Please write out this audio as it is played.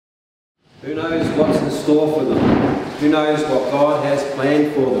Who knows what's in store for them? Who knows what God has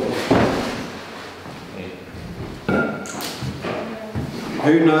planned for them?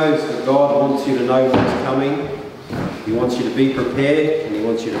 Who knows that God wants you to know what's coming? He wants you to be prepared and He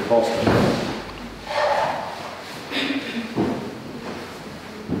wants you to prosper.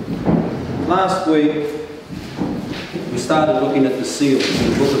 Last week, we started looking at the seals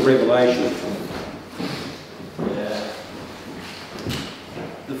in the book of Revelation.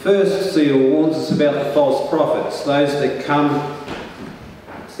 The first seal warns us about the false prophets, those that come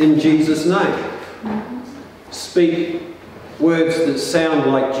in Jesus' name, speak words that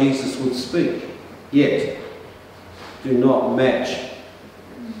sound like Jesus would speak, yet do not match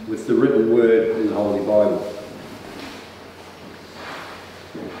with the written word in the Holy Bible.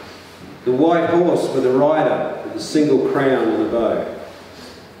 The white horse with a rider with a single crown and a bow.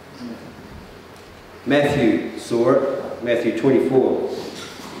 Matthew saw it, Matthew 24.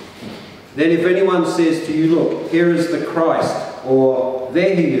 Then if anyone says to you, look, here is the Christ, or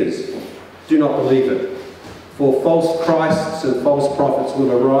there he is, do not believe it. For false Christs and false prophets will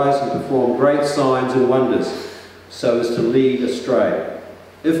arise and perform great signs and wonders, so as to lead astray,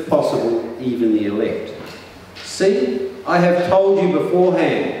 if possible, even the elect. See, I have told you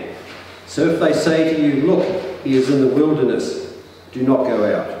beforehand. So if they say to you, look, he is in the wilderness, do not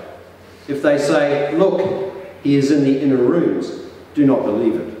go out. If they say, look, he is in the inner rooms, do not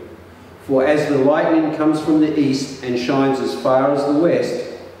believe it. For as the lightning comes from the east and shines as far as the west,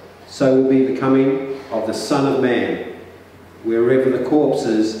 so will be the coming of the Son of Man. Wherever the corpse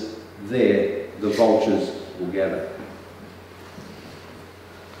is, there the vultures will gather.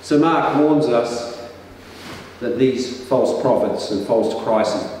 So Mark warns us that these false prophets and false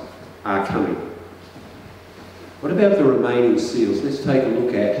Christs are coming. What about the remaining seals? Let's take a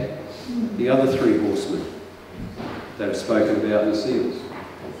look at the other three horsemen that are spoken about in the seals.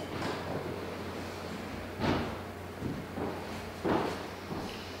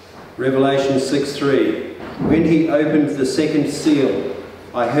 Revelation 6:3. When he opened the second seal,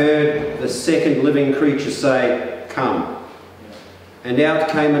 I heard the second living creature say, come. And out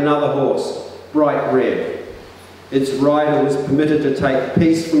came another horse, bright red. Its rider was permitted to take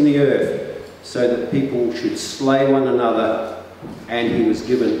peace from the earth, so that people should slay one another, and he was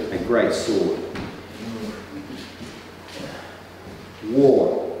given a great sword.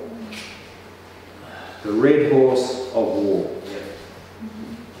 War. The red horse of war.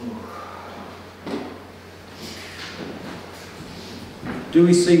 Do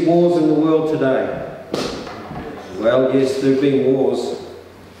we see wars in the world today? Well, yes, there have been wars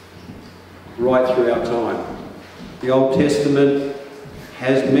right throughout time. The Old Testament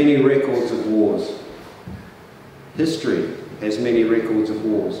has many records of wars. History has many records of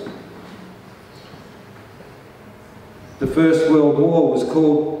wars. The First World War was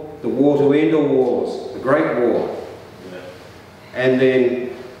called the War to End All Wars, the Great War. And then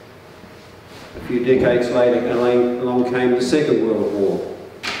a few decades later along came the Second World War,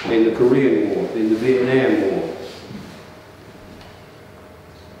 then the Korean War, then the Vietnam War.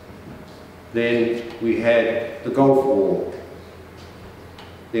 Then we had the Gulf War.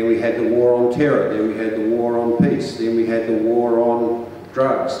 Then we had the War on Terror. Then we had the War on Peace. Then we had the War on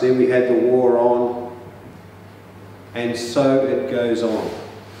Drugs. Then we had the War on... And so it goes on.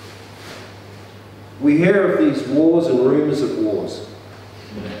 We hear of these wars and rumours of wars.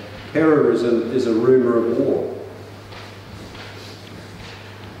 Terrorism is a rumour of war.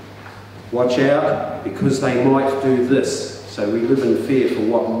 Watch out, because they might do this. So we live in fear for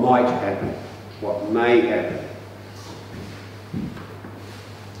what might happen, what may happen.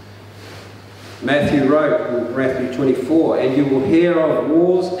 Matthew wrote in Matthew 24, and you will hear of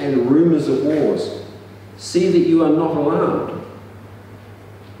wars and rumours of wars. See that you are not alarmed,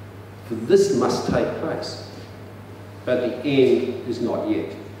 for this must take place. But the end is not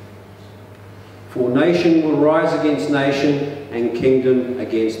yet. For nation will rise against nation, and kingdom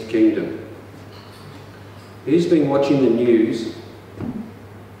against kingdom. Who's been watching the news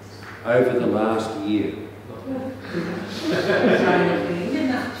over the last year?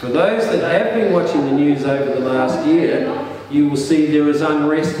 For those that have been watching the news over the last year, you will see there is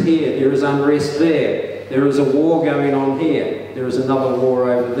unrest here, there is unrest there, there is a war going on here, there is another war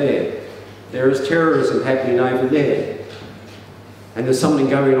over there, there is terrorism happening over there, and there's something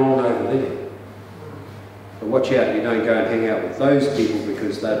going on over there. But watch out you don't go and hang out with those people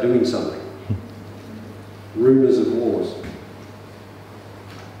because they're doing something. Rumours of wars.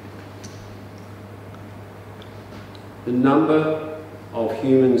 The number of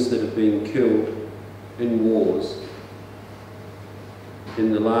humans that have been killed in wars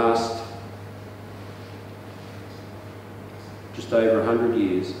in the last just over 100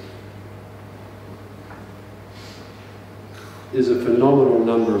 years is a phenomenal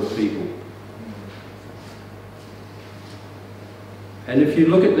number of people. And if you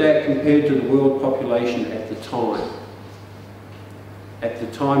look at that compared to the world population at the time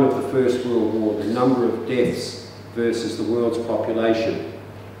of the First World War, the number of deaths versus the world's population,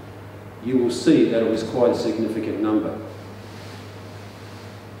 you will see that it was quite a significant number.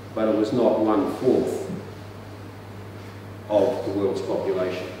 But it was not 1/4 of the world's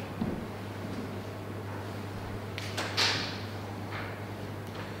population.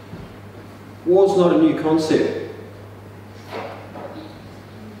 War's not a new concept.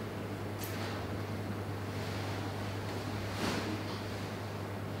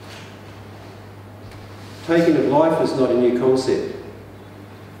 Taking of life is not a new concept.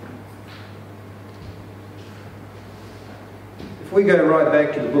 If we go right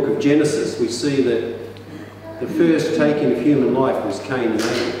back to the book of Genesis, we see that the first taking of human life was Cain and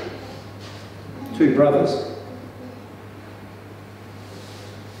Abel, two brothers.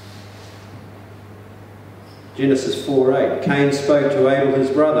 Genesis 4:8, Cain spoke to Abel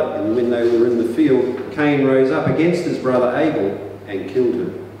his brother, and when they were in the field, Cain rose up against his brother Abel and killed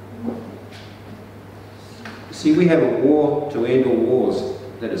him. See, we have a war to end all wars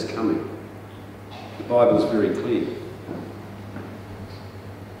that is coming. The Bible is very clear.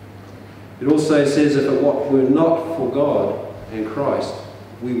 It also says if it were not for God and Christ,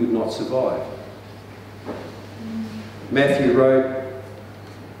 we would not survive. Matthew wrote,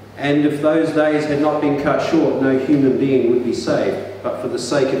 "And if those days had not been cut short, no human being would be saved. But for the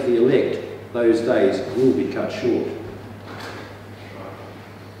sake of the elect, those days will be cut short."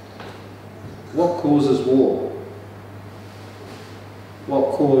 What causes war?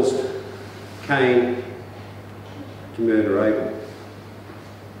 What caused Cain to murder Abel?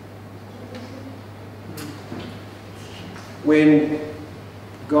 When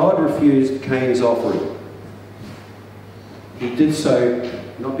God refused Cain's offering, he did so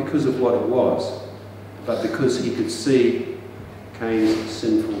not because of what it was, but because he could see Cain's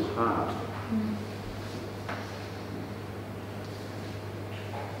sinful heart.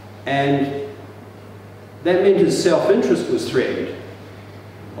 And that meant his self-interest was threatened.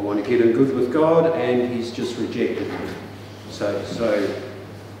 I want to get in good with God, and he's just rejected me. So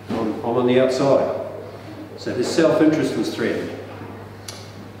I'm on the outside. So his self-interest was threatened.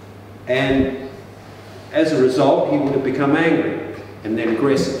 And as a result, he would have become angry and then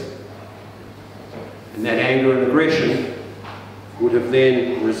aggressive. And that anger and aggression would have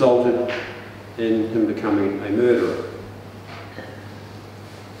then resulted in him becoming a murderer.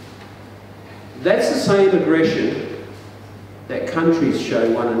 That's the same aggression that countries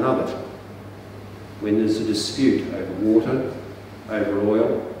show one another when there's a dispute over water, over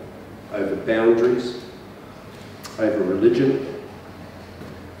oil, over boundaries, over religion,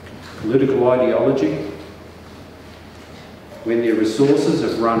 political ideology, when their resources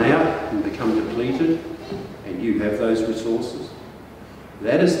have run out and become depleted, and you have those resources.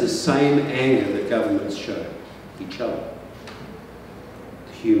 That is the same anger that governments show each other,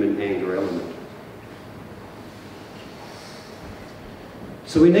 the human anger element.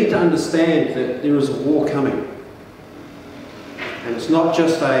 So we need to understand that there is a war coming. And it's not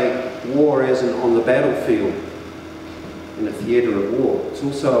just a war as in on the battlefield, in a theatre of war. It's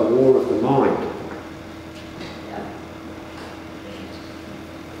also a war of the mind.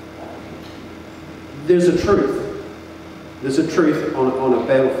 There's a truth. There's a truth on a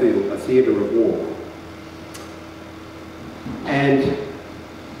battlefield, a theatre of war. And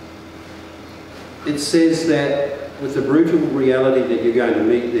it says that with the brutal reality that you're going to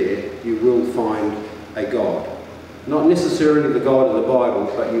meet there, you will find a God. Not necessarily the God of the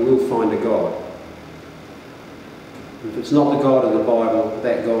Bible, but you will find a God. If it's not the God of the Bible,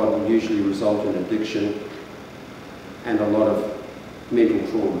 that God will usually result in addiction and a lot of mental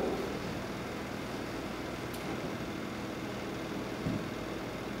trauma.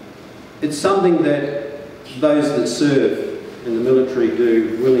 It's something that those that serve in the military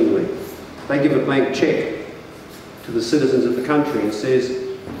do willingly. They give a blank check to the citizens of the country and says,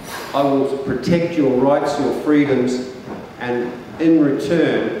 I will protect your rights, your freedoms, and in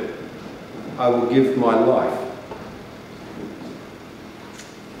return, I will give my life.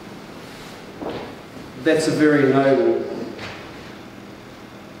 That's a very noble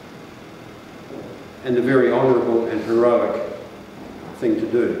and a very honourable and heroic thing to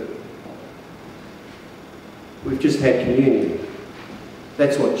do. We've just had communion.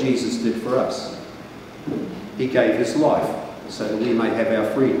 That's what Jesus did for us. He gave his life so that we may have our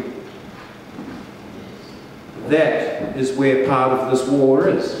freedom. That is where part of this war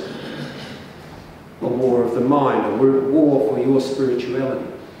is. A war of the mind, a war for your spirituality.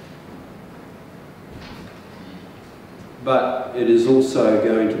 but it is also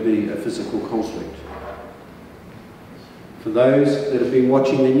going to be a physical conflict. For those that have been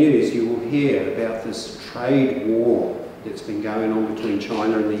watching the news, you will hear about this trade war that's been going on between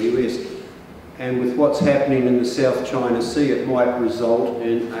China and the US. And with what's happening in the South China Sea, it might result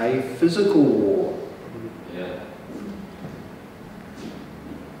in a physical war. Yeah.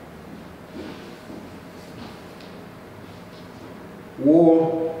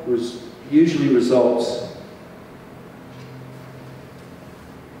 War usually results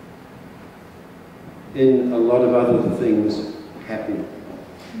in a lot of other things happening.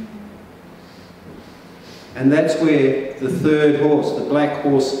 And that's where the third horse, the black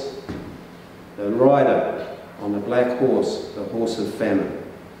horse, the rider on the black horse, the horse of famine.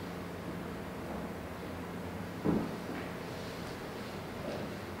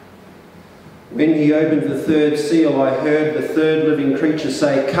 When he opened the third seal, I heard the third living creature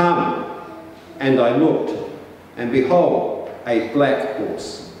say, "Come." And I looked, and behold, a black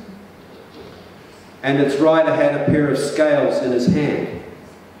horse. And its rider had a pair of scales in his hand.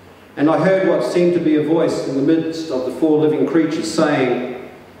 And I heard what seemed to be a voice in the midst of the four living creatures saying,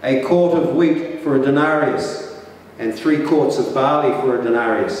 "A quart of wheat for a denarius, and 3 quarts of barley for a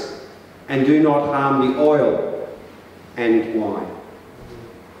denarius, and do not harm the oil and wine."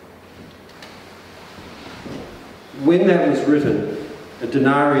 When that was written, a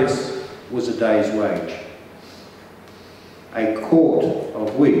denarius was a day's wage. A quart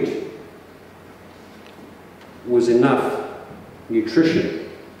of wheat was enough nutrition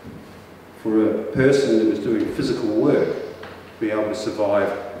for a person that was doing physical work to be able to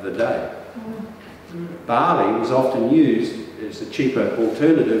survive the day. Barley was often used as a cheaper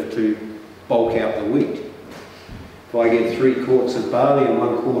alternative to bulk out the wheat. If I get 3 quarts of barley and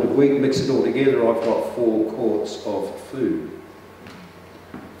 1 quart of wheat, mix it all together, I've got 4 quarts of food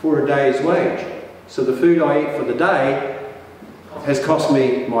for a day's wage. So the food I eat for the day has cost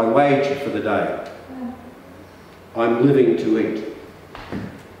me my wage for the day. I'm living to eat.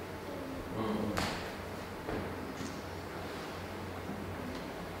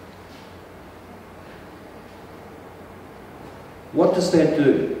 What does that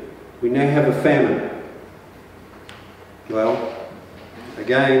do? We now have a famine. Well,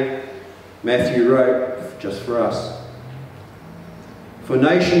 again, Matthew wrote, just for us, "For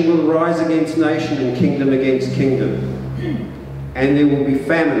nation will rise against nation and kingdom against kingdom, and there will be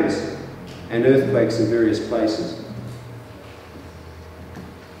famines and earthquakes in various places."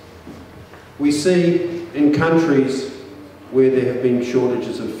 We see in countries where there have been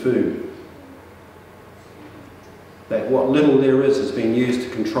shortages of food that what little there is has been used to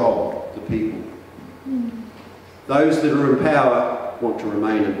control the people. Those that are in power want to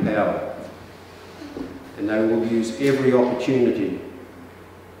remain in power, and they will use every opportunity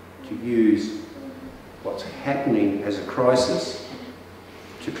to use what's happening as a crisis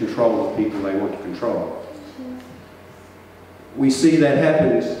to control the people they want to control. We see that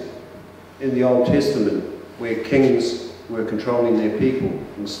happens in the Old Testament, where kings were controlling their people,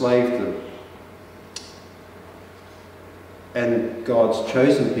 enslaved them. And God's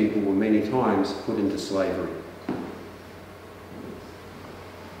chosen people were many times put into slavery.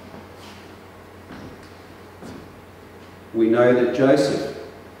 We know that Joseph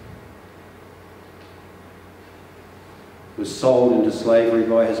was sold into slavery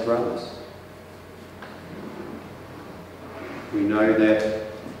by his brothers. We know that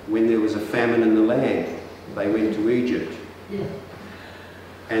when there was a famine in the land, they went to Egypt. Yeah.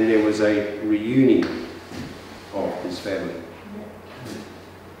 And there was a reunion of his family. Yeah.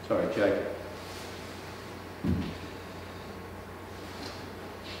 Sorry, Jacob.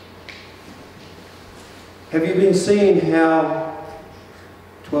 Have you been seeing how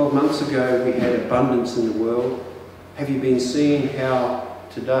 12 months ago we had abundance in the world? Have you been seeing how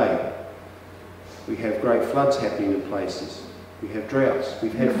today we have great floods happening in places? We have droughts,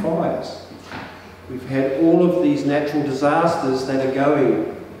 we've had fires. We've had all of these natural disasters that are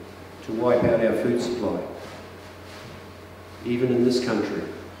going to wipe out our food supply. Even in this country.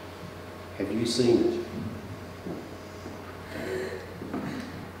 Have you seen it?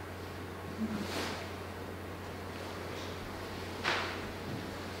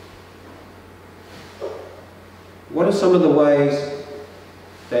 What are some of the ways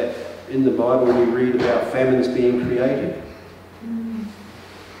that in the Bible we read about famines being created?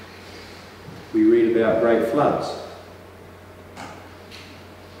 We read about great floods.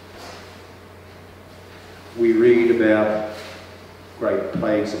 We read about great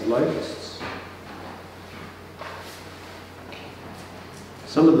plagues of locusts.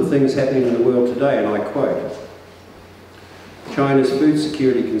 Some of the things happening in the world today, and I quote, China's food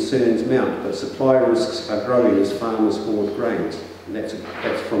security concerns mount, but supply risks are growing as farmers hoard grains. And that's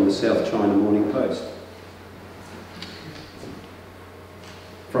from the South China Morning Post.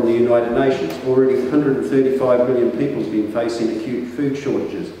 From the United Nations, already 135 million people have been facing acute food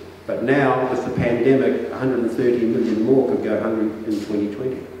shortages, but now, with the pandemic, 130 million more could go hungry in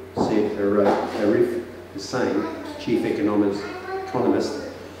 2020, said Arif Hussain, chief economist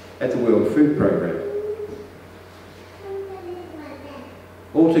at the World Food Programme.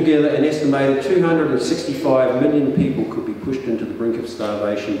 Altogether, an estimated 265 million people could be pushed into the brink of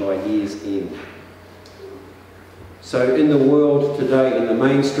starvation by year's end. So in the world today, in the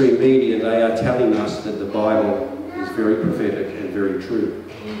mainstream media, they are telling us that the Bible is very prophetic and very true.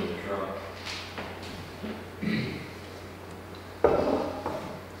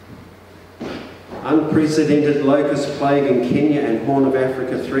 Unprecedented locust plague in Kenya and Horn of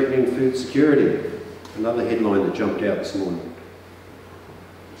Africa threatening food security. Another headline that jumped out this morning.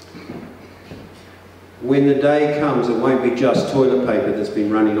 When the day comes, it won't be just toilet paper that's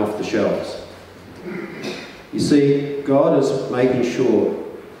been running off the shelves. You see, God is making sure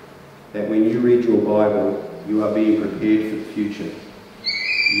that when you read your Bible, you are being prepared for the future.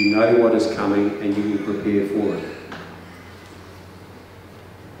 You know what is coming and you will prepare for it.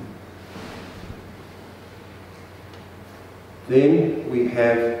 Then we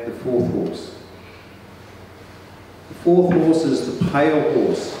have the fourth horse. The fourth horse is the pale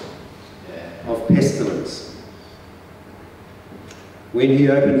horse of pestilence. When he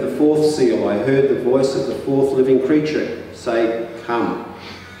opened the fourth seal, I heard the voice of the fourth living creature say, "Come."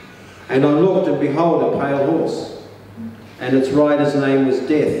 And I looked, and behold, a pale horse, and its rider's name was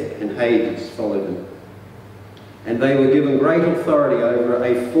Death, and Hades followed him. And they were given great authority over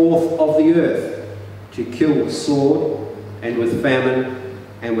a fourth of the earth to kill with sword, and with famine,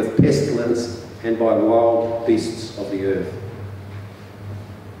 and with pestilence, and by wild beasts of the earth.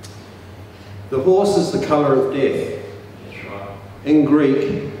 The horse is the colour of death. In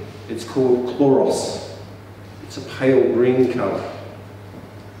Greek, it's called chloros. It's a pale green colour,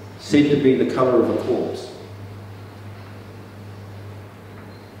 said to be the colour of a corpse.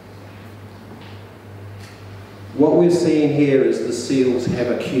 What we're seeing here is the seals have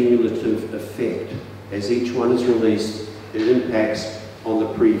a cumulative effect. As each one is released, it impacts on the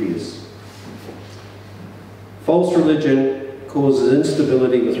previous. False religion causes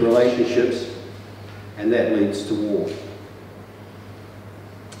instability with relationships, and that leads to war.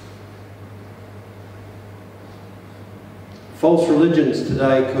 False religions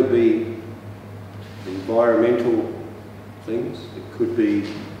today could be environmental things, it could be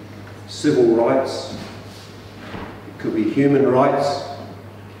civil rights, it could be human rights.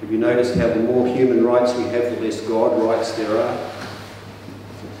 Have you noticed how the more human rights we have, the less God rights there are?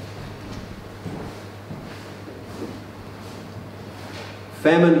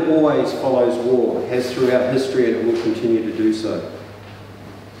 Famine always follows war, has throughout history, and it will continue to do so.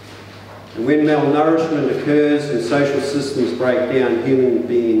 And when malnourishment occurs and social systems break down, human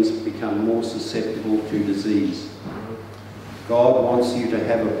beings become more susceptible to disease. God wants you to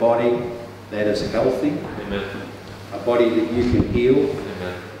have a body that is healthy, Amen. A body that you can heal,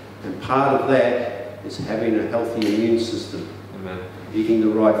 Amen. And part of that is having a healthy immune system, Amen. Eating the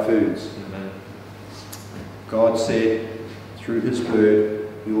right foods. Amen. God said, through His word,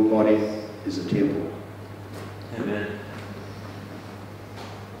 your body is a temple. Amen.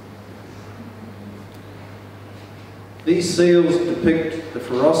 These seals depict the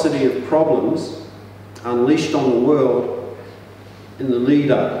ferocity of problems unleashed on the world in the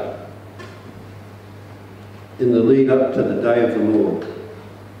lead up to the day of the Lord.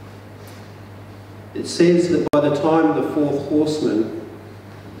 It says that by the time the fourth horseman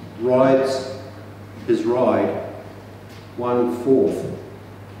rides his ride, 1/4,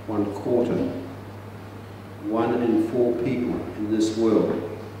 1/4, 1 in 4 people in this world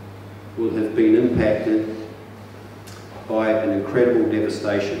will have been impacted by an incredible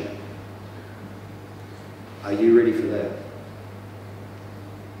devastation. Are you ready for that?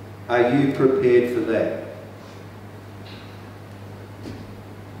 Are you prepared for that?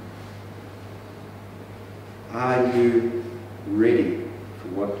 Are you ready for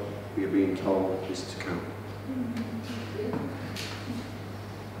what we are being told is to come?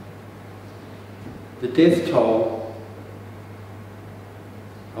 The death toll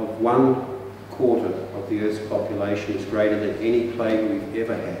of 1/4 of the Earth's population is greater than any plague we've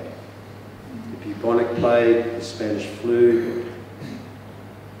ever had. The bubonic plague, the Spanish flu.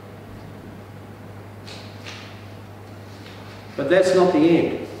 But that's not the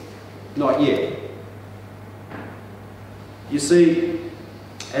end. Not yet. You see,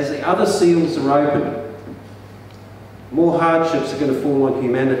 as the other seals are opened, More hardships are going to fall on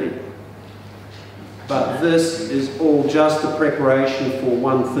humanity. But this is all just a preparation for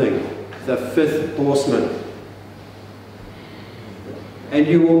one thing, the fifth horseman. And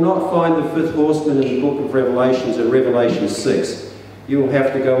you will not find the fifth horseman in the book of Revelations in Revelation 6. You will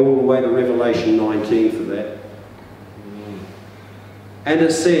have to go all the way to Revelation 19 for that. And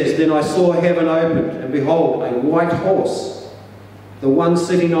it says, "Then I saw heaven opened, and behold, a white horse. The one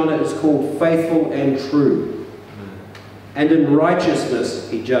sitting on it is called Faithful and True. And in righteousness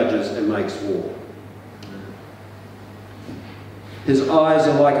he judges and makes war. His eyes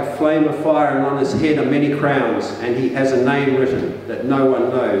are like a flame of fire, and on his head are many crowns, and he has a name written that no one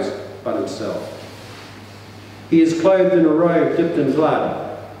knows but himself. He is clothed in a robe dipped in blood,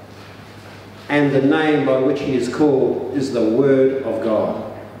 and the name by which he is called is the Word of God.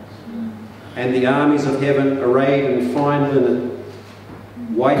 And the armies of heaven, arrayed in fine linen,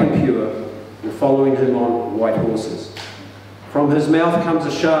 white and pure, were following him on white horses. From his mouth comes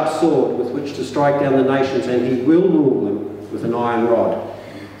a sharp sword with which to strike down the nations, and he will rule them with an iron rod.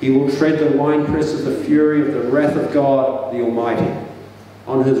 He will tread the winepress of the fury of the wrath of God the Almighty.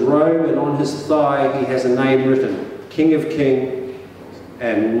 On his robe and on his thigh he has a name written, King of Kings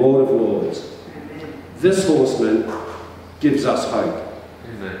and Lord of Lords. This horseman gives us hope."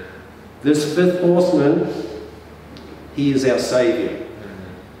 Amen. This fifth horseman, he is our Saviour.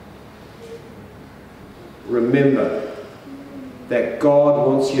 Remember that God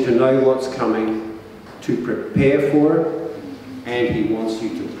wants you to know what's coming, to prepare for it, and he wants you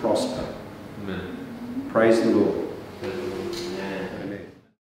to prosper. Amen. Praise the Lord.